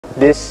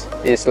This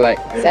is like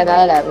It's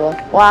another level.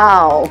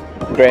 Wow.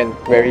 grand,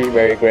 very,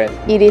 very grand.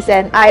 It is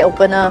an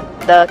eye-opener.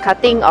 The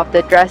cutting of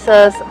the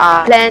dresses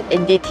are planned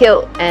in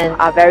detail and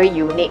are very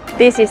unique.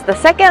 This is the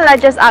second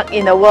largest arc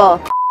in the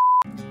world.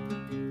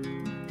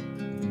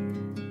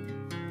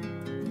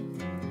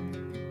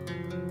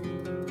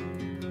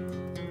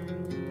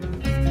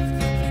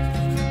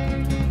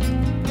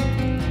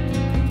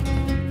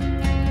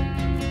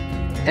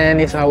 And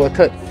it's our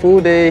third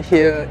full day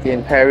here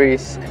in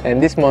Paris,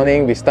 and this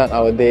morning we start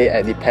our day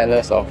at the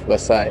Palace of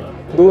Versailles.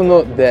 Do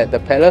note that the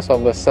Palace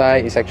of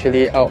Versailles is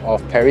actually out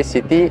of Paris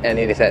City and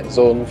it is at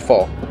Zone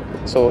 4.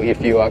 So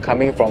if you are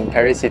coming from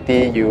Paris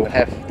City, you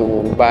have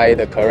to buy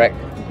the correct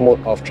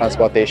mode of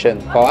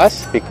transportation. For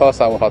us,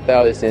 because our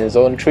hotel is in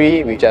Zone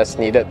 3, we just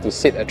needed to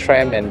sit a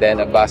tram and then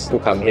a bus to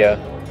come here.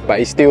 But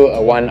it's still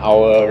a 1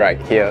 hour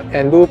ride here.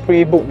 And do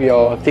pre-book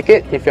your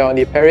ticket. If you're on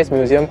the Paris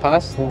Museum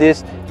Pass,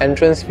 this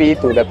entrance fee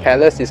to the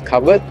palace is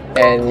covered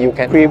and you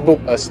can pre-book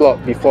a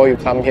slot before you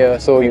come here,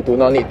 so you do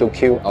not need to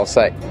queue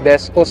outside.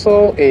 There's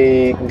also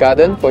a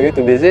garden for you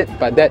to visit,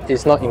 but that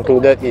is not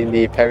included in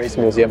the Paris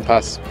Museum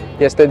Pass.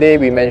 Yesterday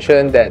we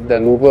mentioned that the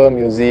Louvre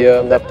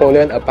Museum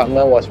Napoleon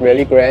apartment was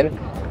really grand.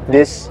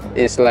 This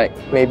is like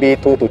maybe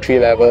 2 to 3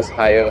 levels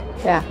higher.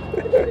 Yeah,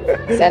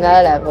 it's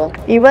another level.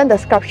 Even the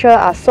sculptures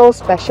are so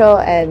special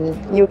and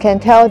you can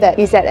tell that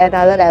it's at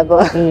another level.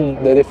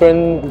 The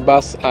different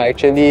busts are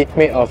actually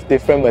made of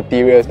different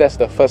materials. That's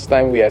the first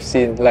time we have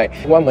seen. Like,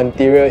 one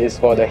material is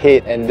for the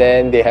head and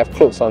then they have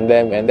clothes on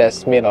them and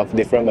that's made of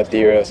different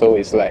materials. So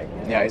it's like,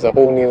 yeah, it's a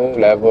whole new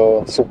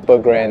level, super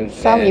grand.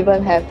 Some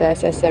even have the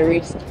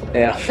accessories.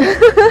 Yeah.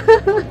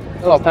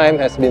 A lot of time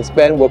has been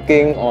spent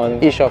working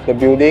on each of the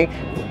building.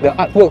 The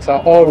artworks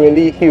are all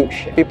really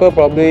huge. People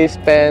probably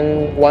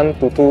spend 1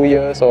 to 2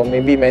 years or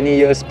maybe many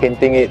years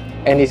painting it.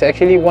 And it's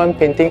actually one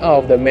painting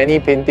out of the many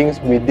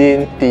paintings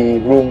within the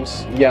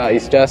rooms. Yeah,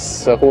 it's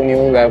just a whole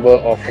new level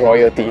of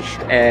royalty.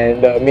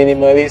 And the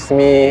minimalist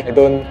me, I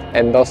don't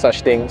endorse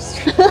such things.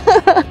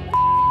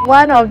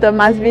 One of the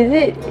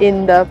must-visit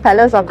in the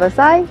Palace of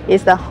Versailles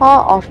is the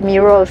Hall of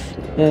Mirrors.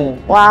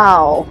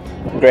 Wow.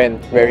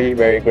 Grand, very,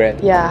 very grand.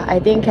 Yeah, I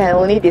think can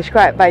only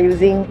describe by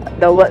using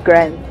the word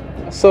grand.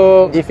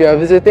 So if you are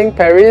visiting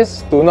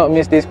Paris, do not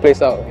miss this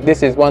place out.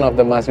 This is one of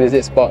the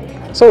must-visit spots.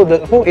 So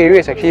the whole area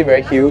is actually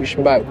very huge,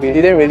 but we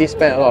didn't really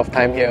spend a lot of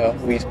time here.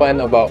 We spent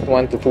about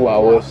 1 to 2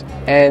 hours.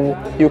 And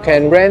you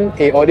can rent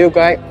an audio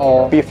guide,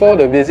 or before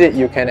the visit,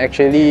 you can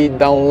actually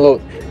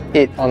download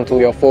it onto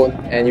your phone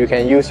and you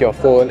can use your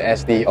phone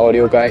as the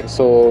audio guide.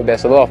 So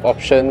there's a lot of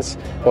options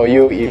for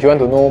you if you want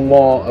to know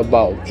more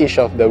about each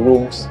of the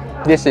rooms.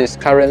 This is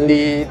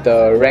currently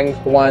the rank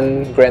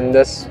 1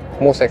 grandest,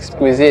 most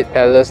exquisite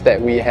palace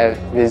that we have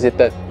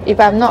visited. If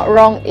I'm not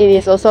wrong, it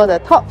is also the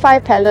top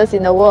 5 palace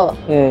in the world.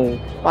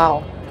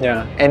 Wow.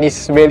 Yeah, and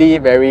it's really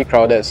very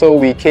crowded. So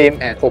we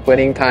came at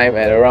opening time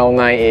at around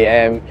 9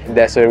 AM.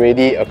 There's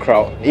already a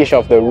crowd. Each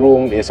of the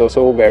room is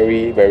also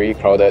very, very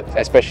crowded,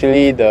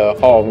 especially the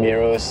Hall of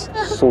Mirrors,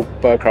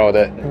 super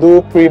crowded.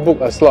 Do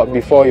pre-book a slot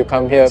before you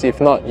come here.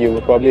 If not, you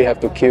will probably have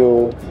to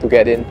queue to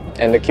get in,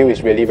 and the queue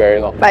is really very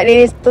long. But it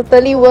is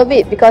totally worth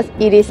it because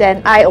it is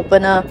an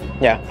eye-opener.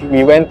 Yeah,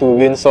 we went to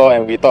Windsor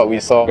and we thought we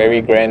saw a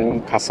very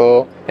grand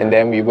castle, and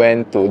then we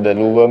went to the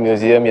Louvre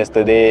Museum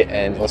yesterday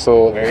and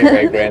also very,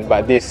 very grand,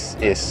 but this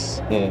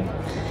is...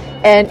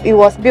 And it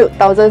was built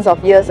thousands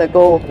of years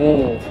ago.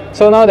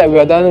 So now that we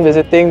are done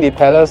visiting the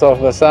Palace of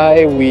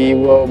Versailles, we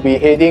will be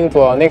heading to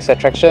our next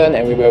attraction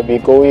and we will be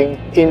going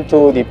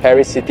into the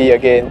Paris city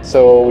again.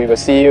 So we will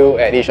see you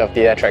at each of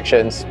the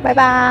attractions. Bye-bye.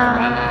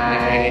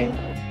 Bye.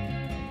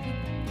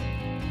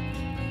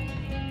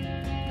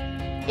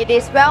 It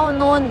is well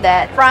known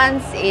that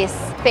France is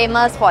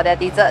famous for their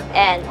dessert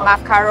and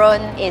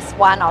macaron is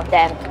one of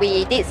them.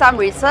 We did some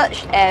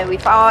research and we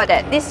found out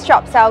that this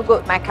shop sells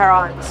good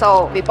macaron,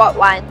 so we bought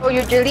one. So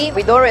usually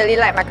we don't really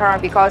like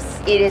macaron because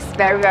it is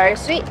very, very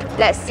sweet.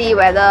 Let's see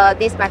whether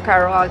this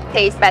macaron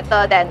tastes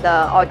better than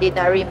the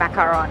ordinary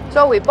macaron.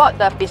 So we bought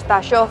the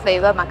pistachio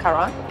flavor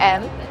macaron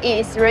and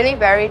it is really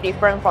very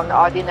different from the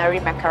ordinary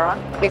macaron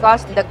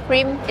because the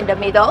cream in the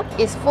middle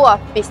is full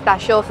of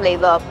pistachio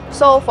flavor.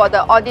 So for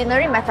the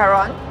ordinary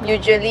macaron,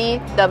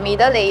 usually the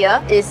middle layer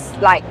is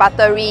like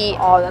buttery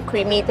or the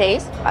creamy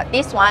taste, but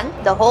this one,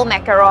 the whole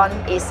macaron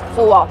is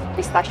full of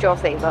pistachio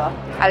flavor.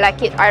 I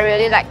like it, I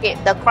really like it.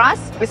 The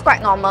crust is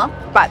quite normal,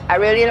 but I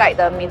really like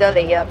the middle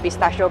layer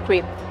pistachio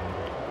cream.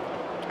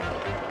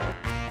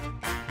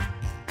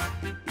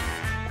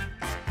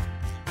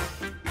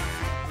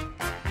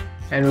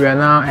 And we are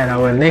now at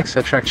our next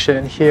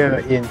attraction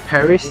here in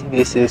Paris.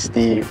 This is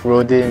the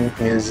Rodin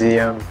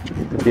Museum.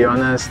 To be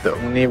honest, the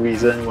only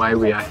reason why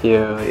we are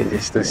here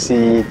is to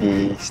see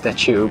the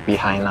statue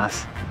behind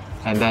us.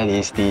 And that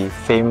is the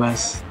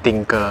famous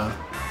thinker.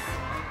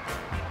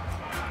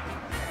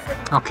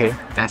 Okay,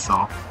 that's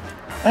all.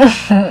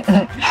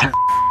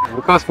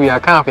 Because we are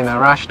kind of in a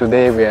rush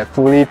today, we have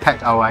fully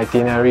packed our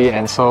itinerary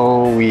and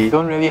so we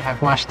don't really have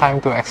much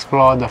time to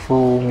explore the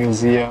full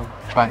museum.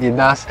 But it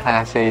does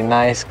have a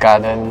nice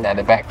garden at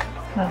the back.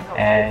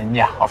 And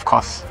yeah, of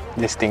course,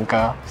 this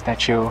Tinker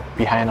statue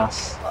behind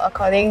us.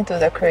 According to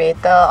the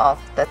creator of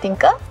the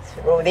Tinker,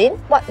 Rodin,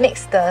 what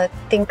makes the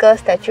Tinker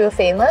statue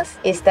famous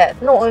is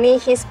that not only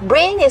his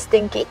brain is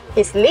thinking,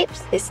 his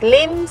lips, his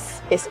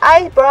limbs, his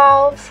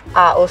eyebrows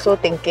are also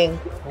thinking.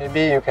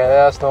 Maybe you can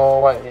let us know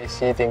what is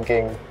he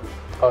thinking,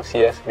 because he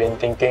has been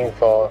thinking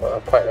for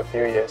quite a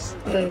few years.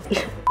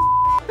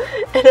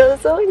 And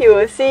also you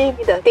will see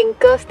the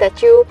Tinker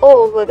statue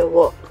all over the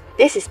world.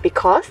 This is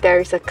because there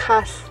is a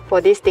cast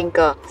for this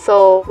Tinker.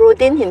 So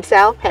Rodin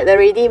himself had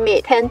already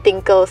made 10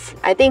 Tinkers.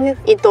 I think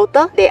in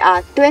total there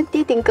are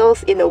 20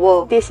 Tinkers in the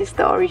world. This is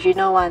the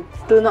original one.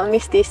 Do not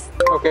miss this.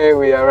 Okay,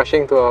 we are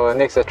rushing to our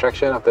next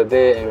attraction of the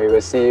day and we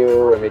will see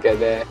you when we get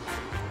there.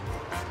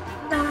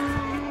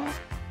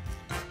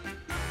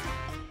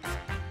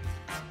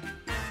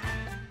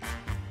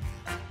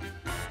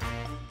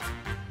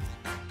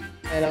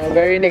 And our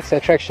very next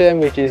attraction,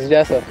 which is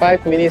just a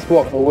 5 minutes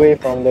walk away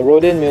from the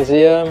Rodin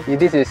Museum,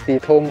 this is the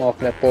tomb of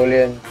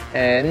Napoleon.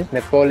 And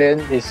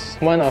Napoleon is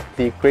one of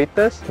the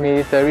greatest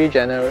military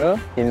general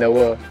in the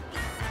world.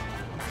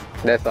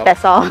 That's all.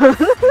 That's all.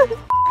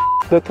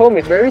 The tomb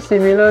is very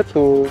similar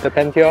to the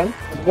Pantheon.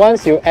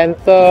 Once you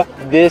enter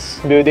this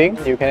building,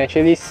 you can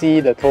actually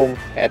see the tomb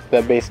at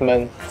the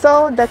basement.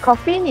 So the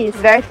coffin is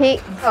very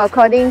thick.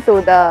 According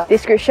to the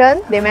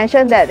description, they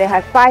mentioned that they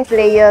have 5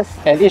 layers.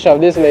 And each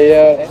of these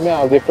layers is made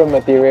of different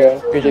material,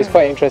 which is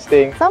quite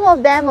interesting. Some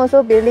of them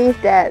also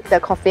believe that the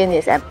coffin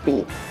is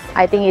empty.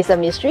 I think it's a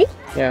mystery.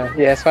 Yeah,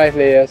 it has 5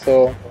 layers,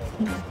 so...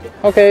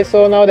 Okay,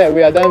 so now that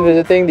we are done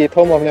visiting the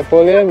tomb of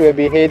Napoleon, we'll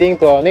be heading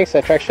to our next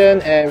attraction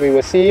and we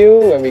will see you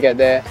when we get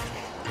there.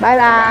 Bye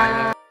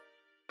bye!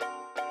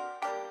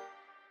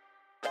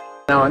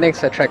 Our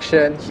next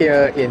attraction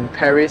here in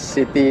Paris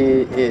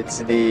City, it's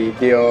the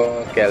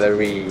Dior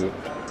Gallery.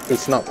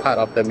 It's not part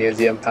of the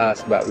museum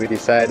pass, but we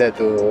decided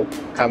to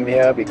come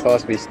here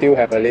because we still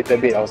have a little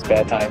bit of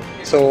spare time.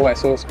 So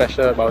what's so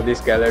special about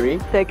this gallery?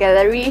 The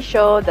gallery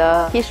shows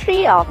the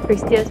history of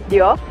Christian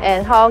Dior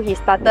and how he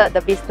started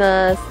the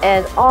business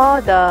and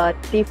all the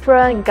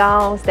different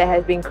gowns that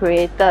has been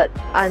created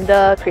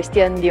under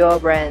Christian Dior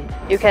brand.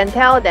 You can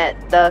tell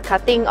that the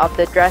cutting of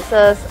the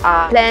dresses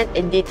are planned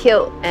in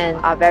detail and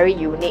are very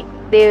unique.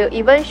 They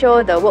even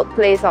show the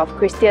workplace of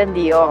Christian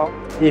Dior.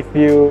 If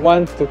you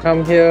want to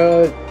come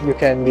here, you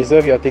can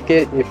reserve your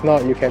ticket. If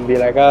not, you can be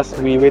like us.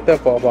 We waited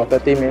for about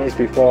 30 minutes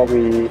before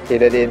we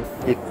headed in.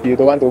 If you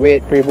don't want to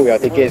wait, pre-book your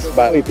tickets.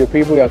 But if you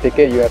pre-book your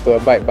ticket, you have to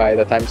abide by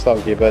the time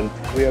slot given.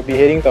 We will be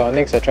heading to our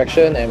next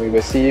attraction and we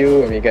will see you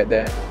when we get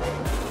there.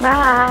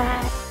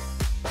 Bye!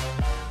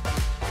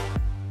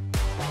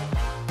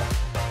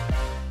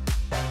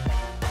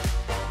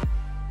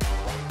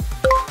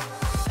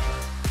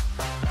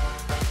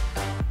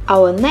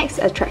 Our next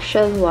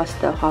attraction was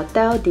the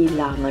Hôtel de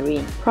la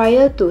Marine.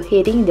 Prior to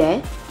heading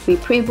there, we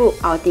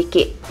pre-booked our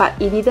ticket, but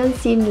it didn't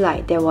seem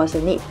like there was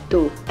a need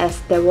to,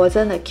 as there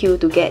wasn't a queue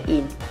to get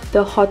in.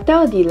 The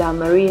Hôtel de la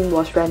Marine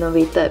was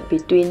renovated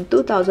between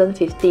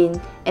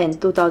 2015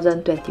 and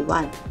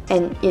 2021,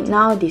 and it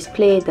now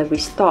displays the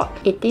restored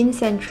 18th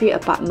century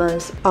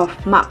apartments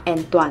of Marc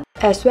Antoine,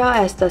 as well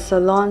as the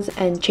salons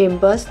and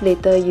chambers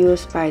later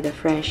used by the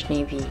French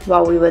Navy.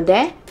 While we were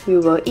there, we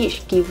were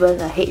each given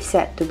a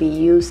headset to be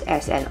used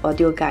as an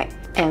audio guide.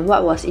 And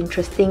what was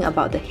interesting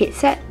about the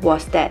headset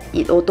was that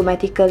it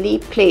automatically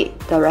played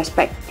the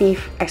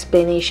respective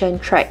explanation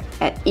track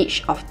at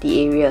each of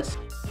the areas.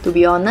 To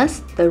be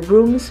honest, the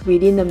rooms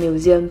within the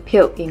museum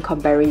paled in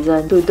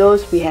comparison to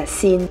those we had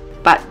seen,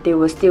 but they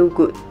were still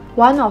good.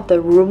 One of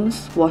the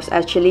rooms was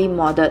actually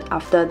modeled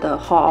after the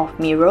Hall of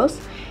Mirrors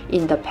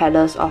in the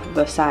Palace of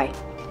Versailles.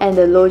 And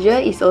the loggia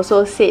is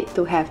also said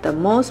to have the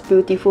most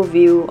beautiful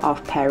view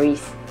of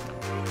Paris.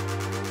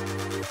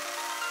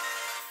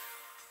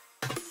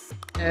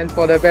 And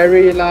for the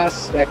very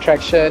last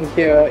attraction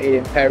here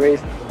in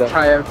Paris, the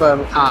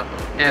Triomphe Arc.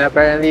 And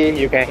apparently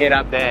you can head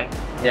up there.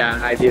 Yeah,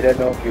 I didn't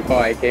know before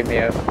I came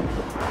here.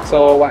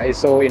 So what is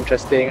so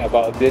interesting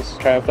about this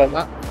Triomphe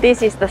Arc?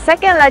 This is the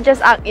second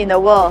largest arc in the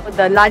world.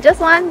 The largest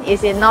one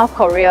is in North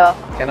Korea.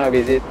 Cannot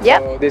visit.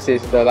 Yep. So this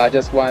is the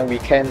largest one we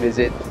can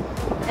visit.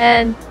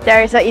 And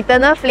there is an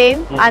eternal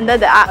flame under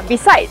the arc.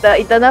 Beside the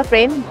eternal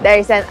flame, there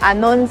is an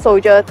unknown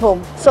soldier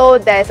tomb. So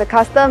there is a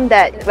custom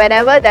that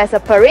whenever there's a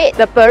parade,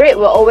 the parade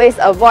will always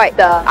avoid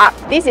the arc.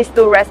 This is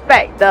to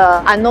respect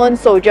the unknown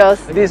soldiers.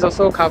 This is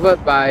also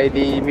covered by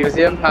the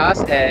museum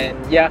pass, and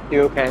yeah,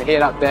 you can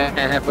head up there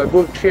and have a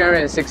good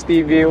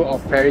 360 view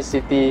of Paris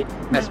City,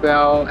 as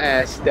well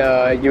as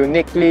the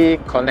uniquely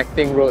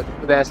connecting road.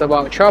 There's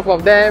about 12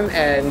 of them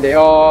and they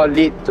all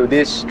lead to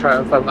this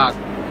Triomphe Arc.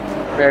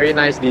 Very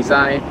nice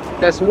design.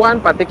 There's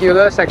one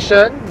particular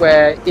section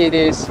where it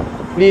is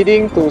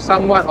leading to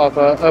somewhat of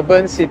an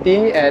urban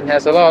city and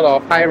has a lot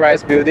of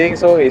high-rise buildings,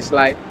 so it's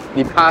like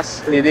the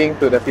past leading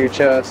to the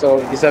future. So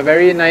it's a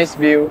very nice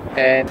view,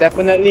 and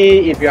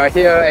definitely if you are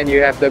here and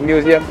you have the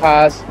museum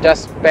pass,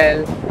 just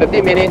spend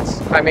 30 minutes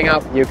climbing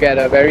up, you get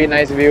a very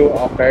nice view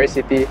of Paris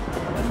City.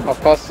 Of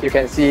course, you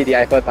can see the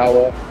Eiffel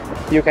Tower.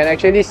 You can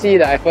actually see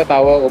the Eiffel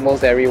Tower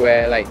almost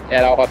everywhere. Like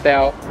at our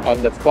hotel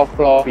on the 4th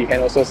floor, you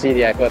can also see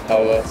the Eiffel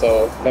Tower.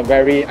 So a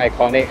very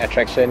iconic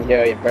attraction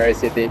here in Paris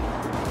City.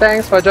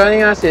 Thanks for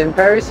joining us in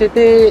Paris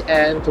City,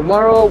 and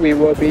tomorrow we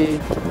will be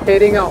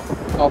heading out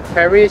of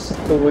Paris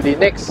to the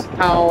next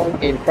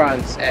town in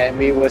France, and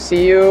we will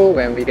see you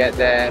when we get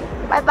there.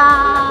 Bye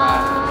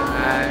bye.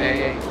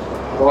 Bye.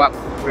 Go up.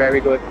 Very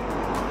good.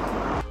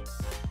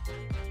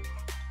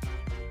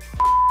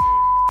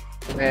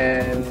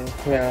 And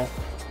yeah,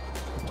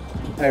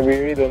 I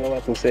really don't know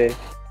what to say.